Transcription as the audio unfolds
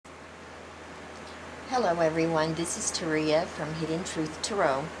Hello everyone, this is TARIA from Hidden Truth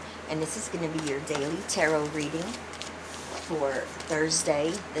Tarot, and this is going to be your daily tarot reading for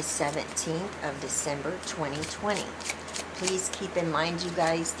Thursday, the 17th of December 2020. Please keep in mind, you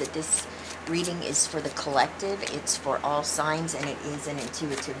guys, that this reading is for the collective. It's for all signs, and it is an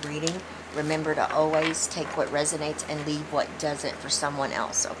intuitive reading. Remember to always take what resonates and leave what doesn't for someone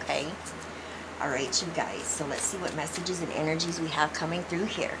else, okay? Alright, you guys, so let's see what messages and energies we have coming through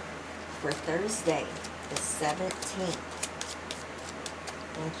here for Thursday, the 17th.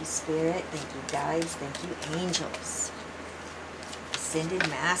 Thank you, Spirit. Thank you, guides. Thank you, angels. Ascended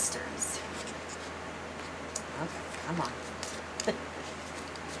Masters. Okay, come on.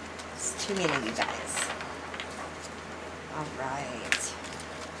 It's too many, you guys. All right.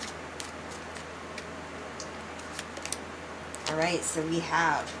 All right, so we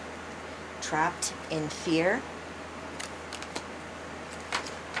have trapped in fear.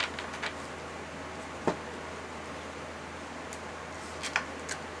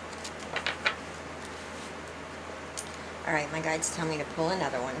 All right, my guides tell me to pull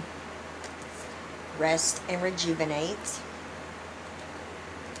another one. Rest and rejuvenate.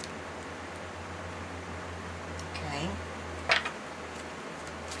 Okay.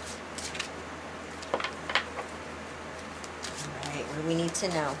 All right, what do we need to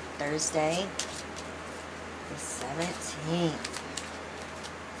know? Thursday, the 17th.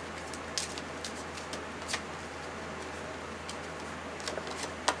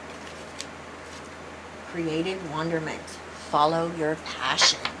 Creative wonderment. Follow your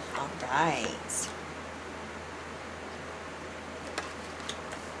passion. All right.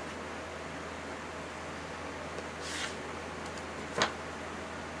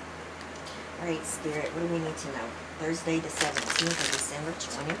 All right, Spirit, what do we need to know? Thursday, the 17th of December,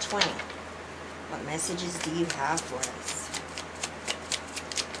 2020. What messages do you have for us?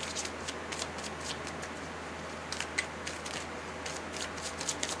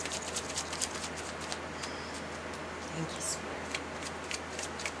 Thank you, Spirit.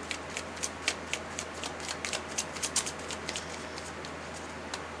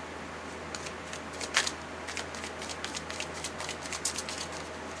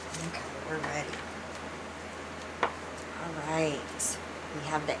 Okay, we're ready. All right. We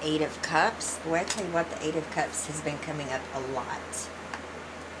have the Eight of Cups. Boy, I tell you what, the Eight of Cups has been coming up a lot.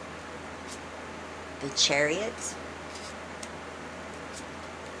 The Chariot.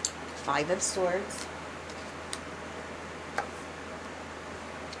 Five of Swords.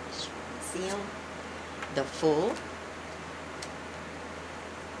 See them? The Fool.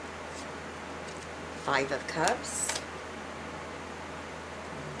 Five of Cups.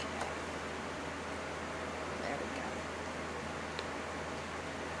 Okay. There we go.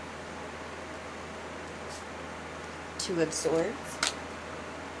 Two of Swords.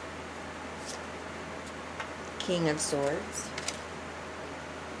 King of Swords.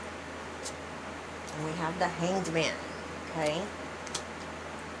 And we have the Hanged Man. Okay.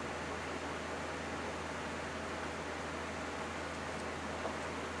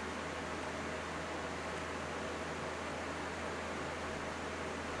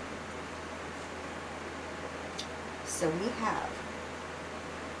 So we have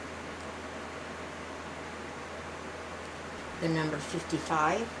the number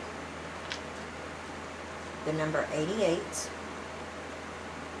 55, the number 88,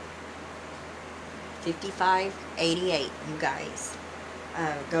 55, 88, you guys.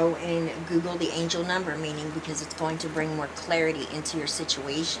 Go and Google the angel number meaning, because it's going to bring more clarity into your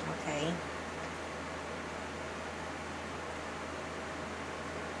situation, okay?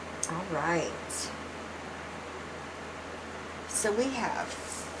 All right. So we have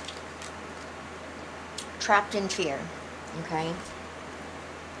trapped in fear, okay?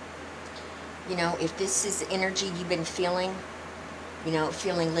 You know, if this is energy you've been feeling, you know,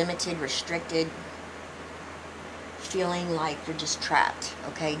 feeling limited, restricted, feeling like you're just trapped,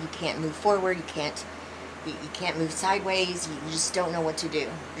 okay? You can't move forward, you can't move sideways, you just don't know what to do.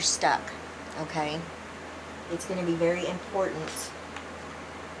 You're stuck, okay? It's going to be very important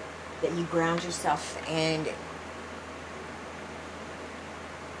that you ground yourself and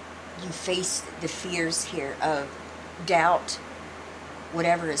you face the fears here of doubt,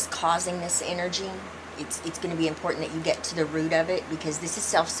 whatever is causing this energy. It's going to be important that you get to the root of it, because this is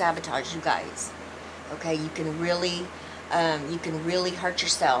self-sabotage, you guys. Okay, you can really hurt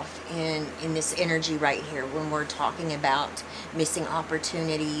yourself in this energy right here when we're talking about missing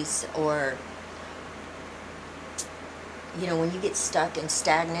opportunities, or, you know, when you get stuck and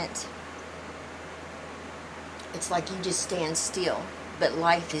stagnant, it's like you just stand still. But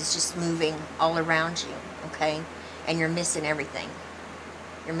life is just moving all around you, okay? And you're missing everything.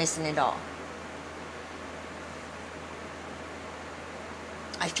 You're missing it all.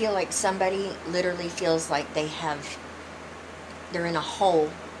 I feel like somebody literally feels like they're in a hole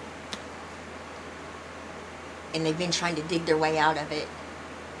and they've been trying to dig their way out of it,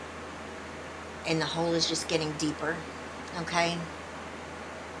 and the hole is just getting deeper, okay?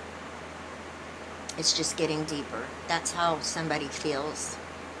 It's just getting deeper. That's how somebody feels.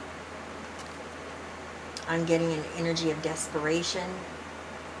 I'm getting an energy of desperation,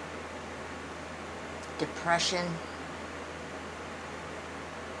 depression.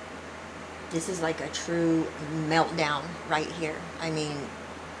 This is like a true meltdown right here. I mean,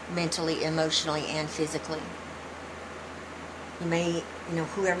 mentally, emotionally, and physically. You may,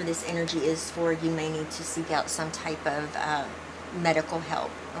 whoever this energy is for, you may need to seek out some type of medical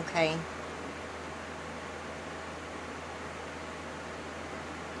help, okay?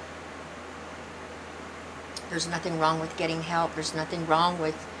 There's nothing wrong with getting help. There's nothing wrong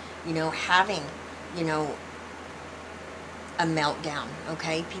with, having, a meltdown,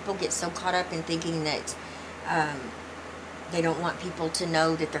 okay? People get so caught up in thinking that they don't want people to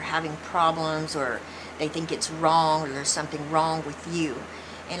know that they're having problems, or they think it's wrong, or there's something wrong with you.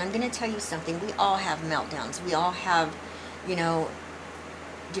 And I'm going to tell you something. We all have meltdowns. We all have,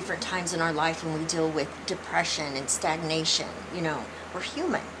 different times in our life when we deal with depression and stagnation. We're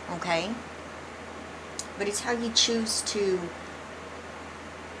human, okay? But it's how you choose to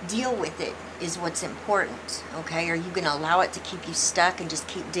deal with it is what's important, okay? Are you going to allow it to keep you stuck and just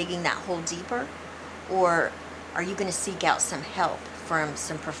keep digging that hole deeper? Or are you going to seek out some help from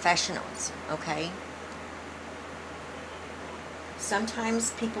some professionals, okay?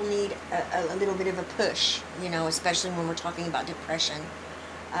 Sometimes people need a little bit of a push, especially when we're talking about depression.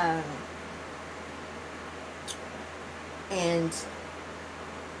 And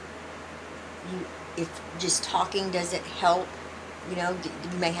if just talking doesn't help, you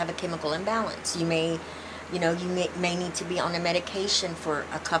may have a chemical imbalance. You may need to be on a medication for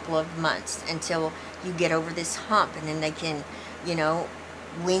a couple of months until you get over this hump, and then they can,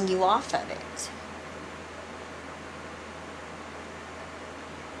 wean you off of it.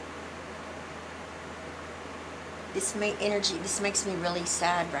 This makes me really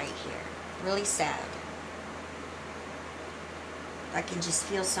sad right here. Really sad. I can just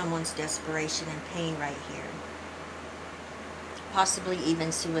feel someone's desperation and pain right here. Possibly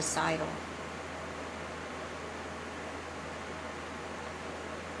even suicidal.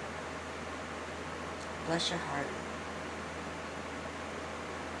 Bless your heart.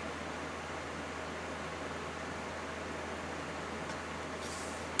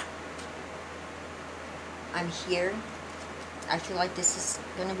 I'm here. I feel like this is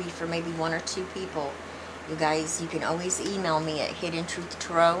going to be for maybe 1 or 2 people. You guys, you can always email me at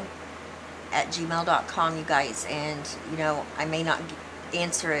hiddentruthtarot@gmail.com, you guys. And, I may not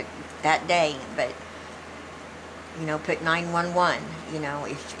answer it that day, but, put 911,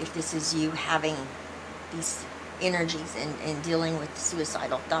 if this is you having these energies and dealing with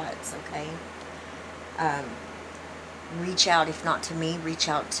suicidal thoughts, okay? Reach out, if not to me, reach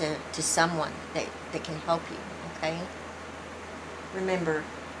out to someone that can help you, okay? Remember,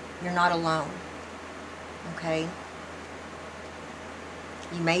 you're not alone, okay?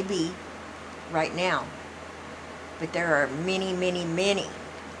 You may be right now, but there are many, many, many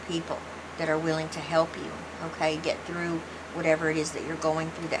people that are willing to help you, okay? Get through whatever it is that you're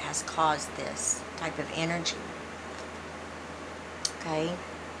going through that has caused this type of energy, okay?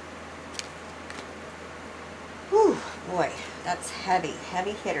 Whew, boy, that's heavy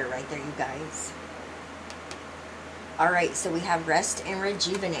hitter right there, you guys. Alright, so we have rest and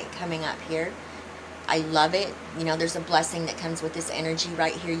rejuvenate coming up here. I love it. There's a blessing that comes with this energy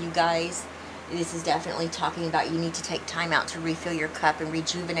right here, you guys. This is definitely talking about you need to take time out to refill your cup and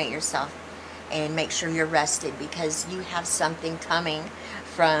rejuvenate yourself and make sure you're rested, because you have something coming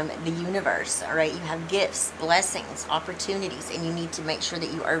from the universe, alright? You have gifts, blessings, opportunities, and you need to make sure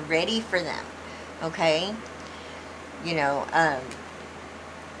that you are ready for them, okay?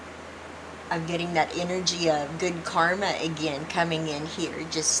 I'm getting that energy of good karma again coming in here.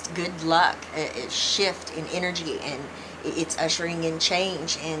 Just good luck, a shift in energy, and it's ushering in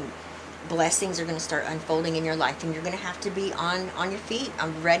change, and blessings are going to start unfolding in your life, and you're going to have to be on your feet.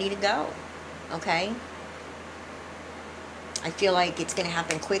 I'm ready to go, okay? I feel like it's going to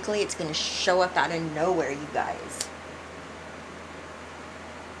happen quickly. It's going to show up out of nowhere, you guys.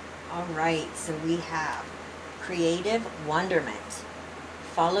 All right, so we have creative wonderment.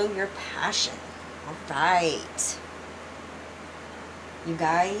 Follow your passion. All right. You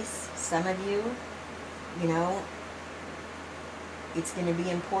guys, some of you, it's going to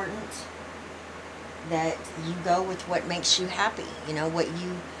be important that you go with what makes you happy.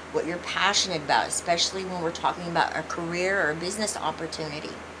 what you're passionate about, especially when we're talking about a career or a business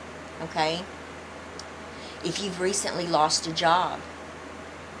opportunity, okay? If you've recently lost a job,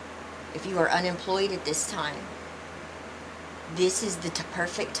 if you are unemployed at this time, this is the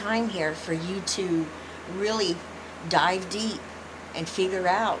perfect time here for you to really dive deep and figure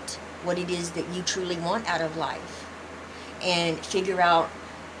out what it is that you truly want out of life, and figure out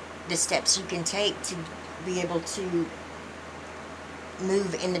the steps you can take to be able to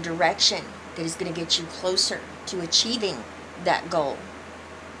move in the direction that is going to get you closer to achieving that goal.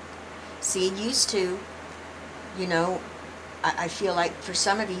 See, it used to, you know, I feel like for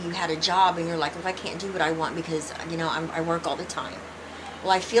some of you, you had a job and you're like, well, I can't do what I want because, you know, I work all the time.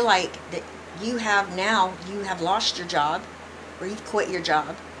 Well, I feel like that you have lost your job, or you've quit your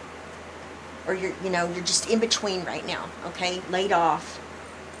job, or you're just in between right now, okay, laid off.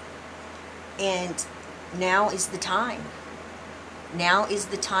 And now is the time. Now is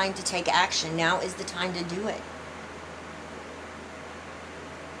the time to take action. Now is the time to do it.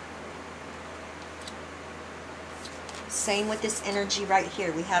 Same with this energy right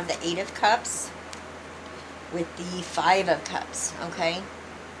here. We have the 8 of Cups with the 5 of Cups, okay?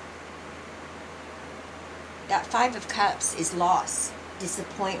 That 5 of Cups is loss,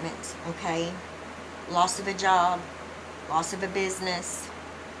 disappointment, okay? Loss of a job, loss of a business.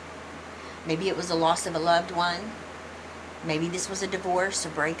 Maybe it was a loss of a loved one. Maybe this was a divorce, a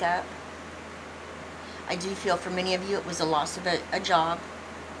breakup. I do feel for many of you it was a loss of a job.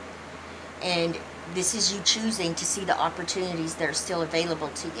 And this is you choosing to see the opportunities that are still available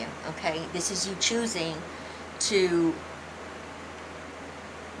to you, okay? This is you choosing to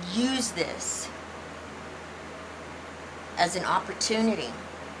use this as an opportunity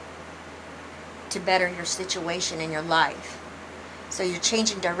to better your situation in your life. So you're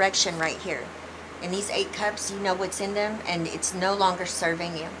changing direction right here. And these 8 cups, you know what's in them, and it's no longer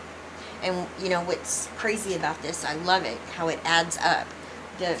serving you. And you know what's crazy about this, I love it, how it adds up.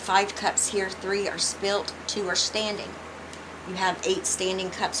 The 5 cups here, 3 are spilt, 2 are standing. You have 8 standing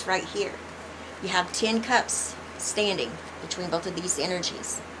cups right here. You have 10 cups standing between both of these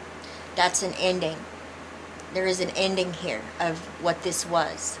energies. That's an ending. There is an ending here of what this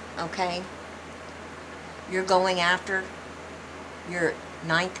was, okay? You're going after your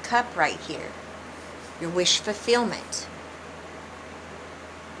 9th cup right here. Your wish fulfillment.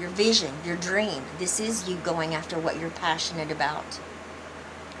 Your vision, your dream. This is you going after what you're passionate about.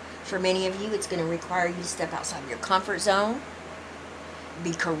 For many of you, it's going to require you to step outside of your comfort zone,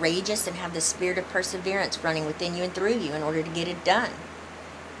 be courageous, and have the spirit of perseverance running within you and through you in order to get it done.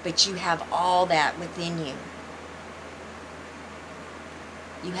 But you have all that within you.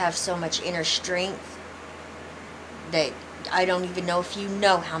 You have so much inner strength that I don't even know if you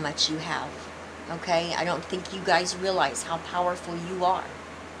know how much you have. Okay? I don't think you guys realize how powerful you are.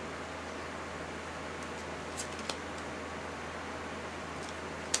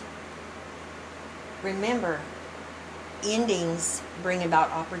 Remember, endings bring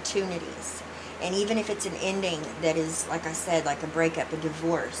about opportunities. And even if it's an ending that is, like I said, like a breakup, a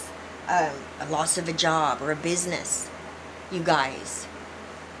divorce, a loss of a job or a business, you guys,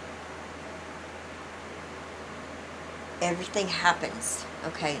 everything happens,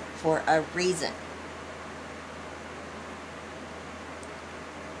 okay, for a reason.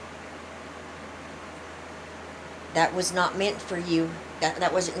 That was not meant for you.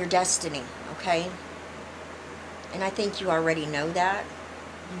 That wasn't your destiny, okay? And I think you already know that.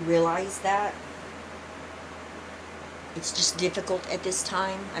 You realize that. It's just difficult at this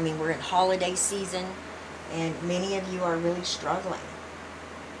time. I mean, we're in holiday season, and many of you are really struggling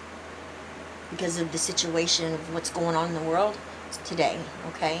because of the situation of what's going on in the world today,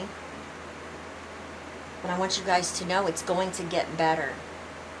 okay? But I want you guys to know it's going to get better,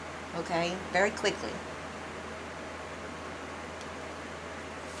 okay? Very quickly.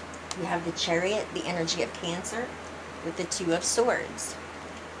 You have the Chariot, the energy of Cancer, with the 2 of Swords.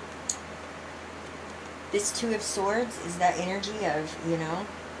 This 2 of Swords is that energy of, you know,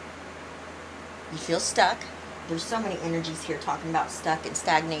 you feel stuck. There's so many energies here talking about stuck and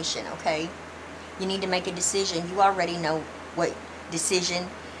stagnation, okay? You need to make a decision. You already know what decision,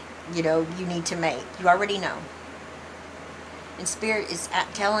 you know, you need to make. You already know. And Spirit is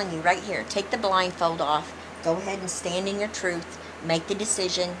telling you right here, take the blindfold off. Go ahead and stand in your truth. Make the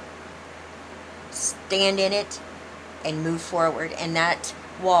decision. Stand in it and move forward, and that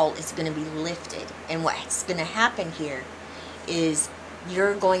wall is going to be lifted. And what's going to happen here is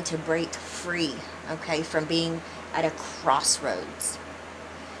you're going to break free, okay, from being at a crossroads.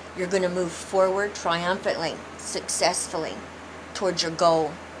 You're going to move forward triumphantly, successfully, towards your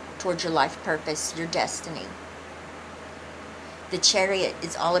goal, towards your life purpose, your destiny. The Chariot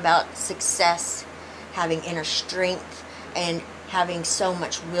is all about success, having inner strength, and having so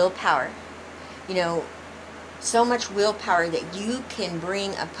much willpower. You know, so much willpower that you can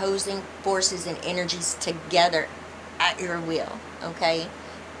bring opposing forces and energies together at your will, okay?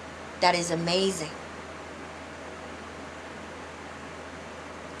 That is amazing.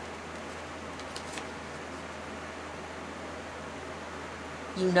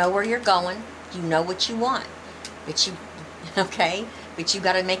 You know where you're going. You know what you want. But you, okay? But you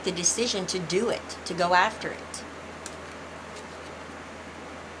got to make the decision to do it, to go after it.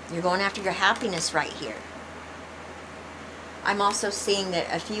 You're going after your happiness right here. I'm also seeing that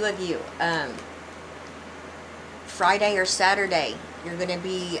a few of you, Friday or Saturday, you're going to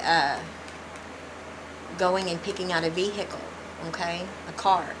be going and picking out a vehicle, okay? A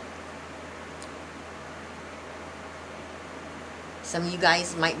car. Some of you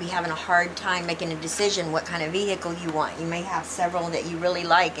guys might be having a hard time making a decision what kind of vehicle you want. You may have several that you really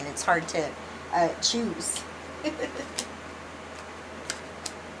like, and it's hard to choose.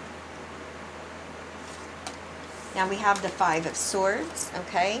 Now we have the Five of Swords,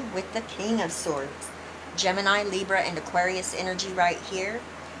 okay, with the King of Swords. Gemini, Libra, and Aquarius energy right here,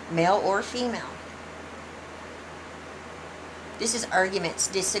 male or female. This is arguments,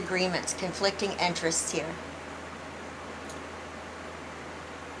 disagreements, conflicting interests here.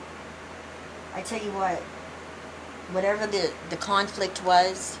 I tell you what, whatever the conflict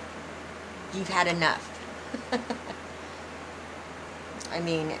was, you've had enough. I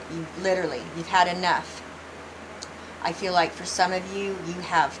mean, you've had enough. I feel like for some of you, you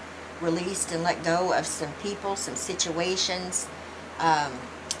have released and let go of some people, some situations.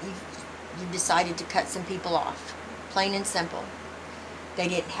 You've decided to cut some people off, plain and simple. They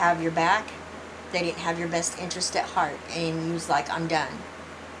didn't have your back. They didn't have your best interest at heart. And you was like, I'm done.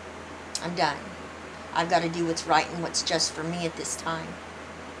 I'm done. I've got to do what's right and what's just for me at this time.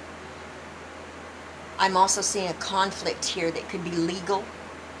 I'm also seeing a conflict here that could be legal,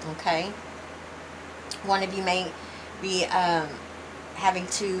 okay? One of you may be having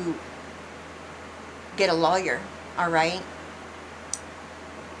to get a lawyer, all right?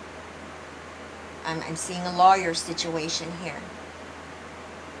 I'm seeing a lawyer situation here.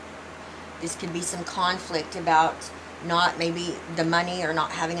 This could be some conflict about not maybe the money or not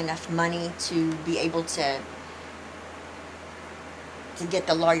having enough money to be able to get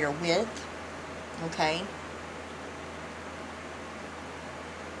the lawyer with, okay?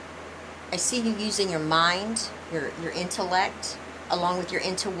 I see you using your mind, your intellect, along with your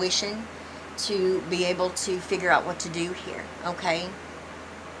intuition to be able to figure out what to do here, okay?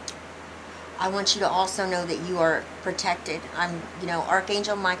 I want you to also know that you are protected.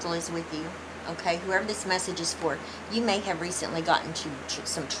 Archangel Michael is with you, okay? Whoever this message is for, you may have recently gotten into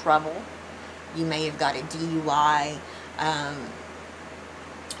some trouble. You may have got a DUI.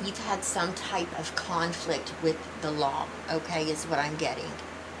 You've had some type of conflict with the law, okay, is what I'm getting.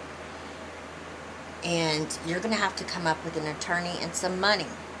 And you're going to have to come up with an attorney and some money.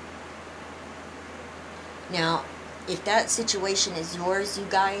 Now, if that situation is yours, you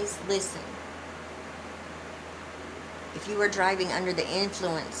guys, listen. If you are driving under the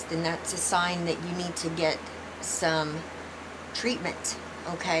influence, then that's a sign that you need to get some treatment,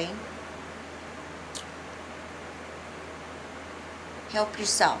 okay? Help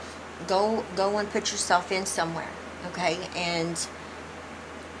yourself. Go and put yourself in somewhere, okay? And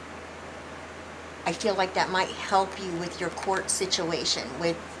I feel like that might help you with your court situation,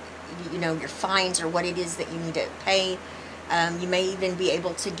 with, your fines or what it is that you need to pay. You may even be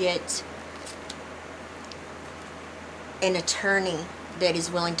able to get an attorney that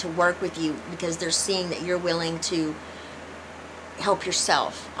is willing to work with you because they're seeing that you're willing to help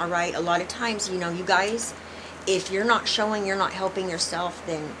yourself, all right? A lot of times, you guys, if you're not showing you're not helping yourself,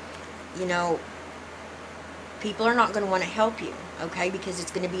 then, people are not going to want to help you, okay? Because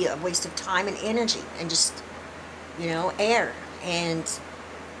it's going to be a waste of time and energy and just, air. And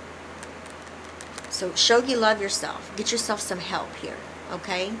so show you love yourself. Get yourself some help here,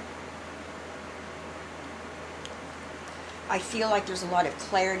 okay? I feel like there's a lot of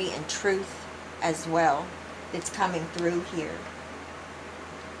clarity and truth as well that's coming through here.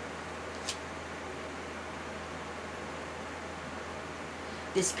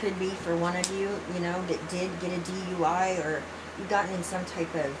 This could be for one of you, that did get a DUI, or you've gotten in some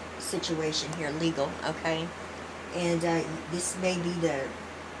type of situation here, legal, okay? And this may be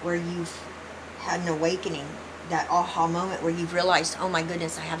where you've had an awakening, that aha moment where you've realized, oh my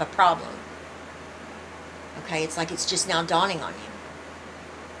goodness, I have a problem. Okay, it's like it's just now dawning on you.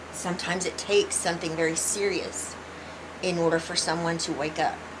 Sometimes it takes something very serious in order for someone to wake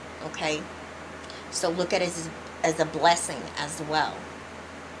up, okay? So look at it as a blessing as well.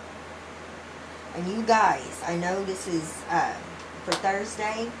 And you guys, I know this is for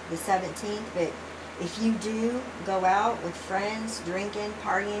Thursday, the 17th, but if you do go out with friends, drinking,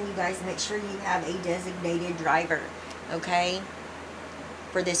 partying, you guys make sure you have a designated driver, okay,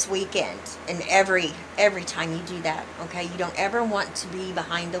 for this weekend. And every time you do that, okay, you don't ever want to be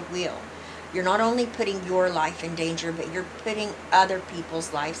behind the wheel. You're not only putting your life in danger, but you're putting other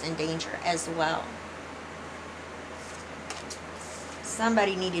people's lives in danger as well.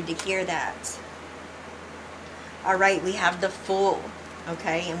 Somebody needed to hear that. All right, we have the Fool,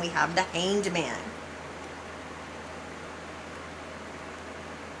 okay, and we have the Hanged Man.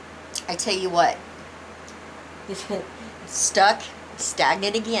 I tell you what, you've been stuck,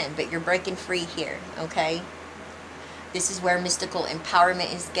 stagnant again, but you're breaking free here, okay? This is where mystical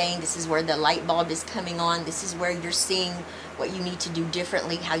empowerment is gained. This is where the light bulb is coming on. This is where you're seeing what you need to do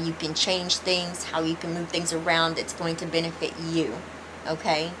differently, how you can change things, how you can move things around that's going to benefit you,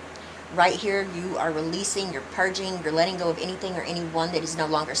 okay? Right here, you are releasing, you're purging, you're letting go of anything or anyone that is no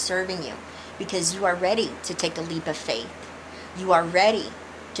longer serving you, because you are ready to take a leap of faith. You are ready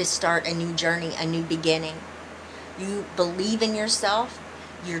to start a new journey, a new beginning. You believe in yourself.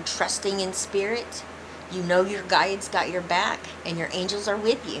 You're trusting in spirit. You know your guides got your back, and your angels are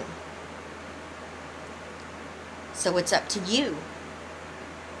with you. So it's up to you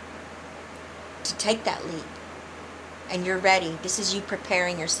to take that leap. And you're ready. This is you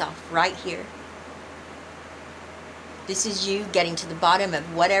preparing yourself right here. This is you getting to the bottom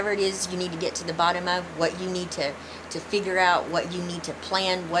of whatever it is you need to get to the bottom of, what you need to figure out, what you need to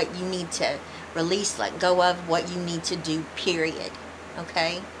plan, what you need to release, let go of, what you need to do, period.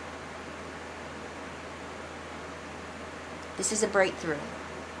 Okay? This is a breakthrough.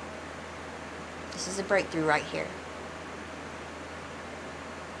 This is a breakthrough right here.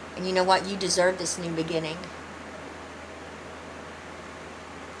 And you know what? You deserve this new beginning.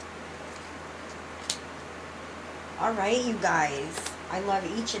 All right, you guys. I love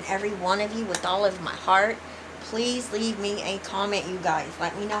each and every one of you with all of my heart. Please leave me a comment, you guys.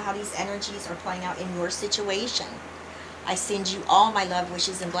 Let me know how these energies are playing out in your situation. I send you all my love,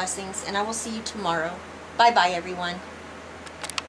 wishes, and blessings, and I will see you tomorrow. Bye-bye, everyone.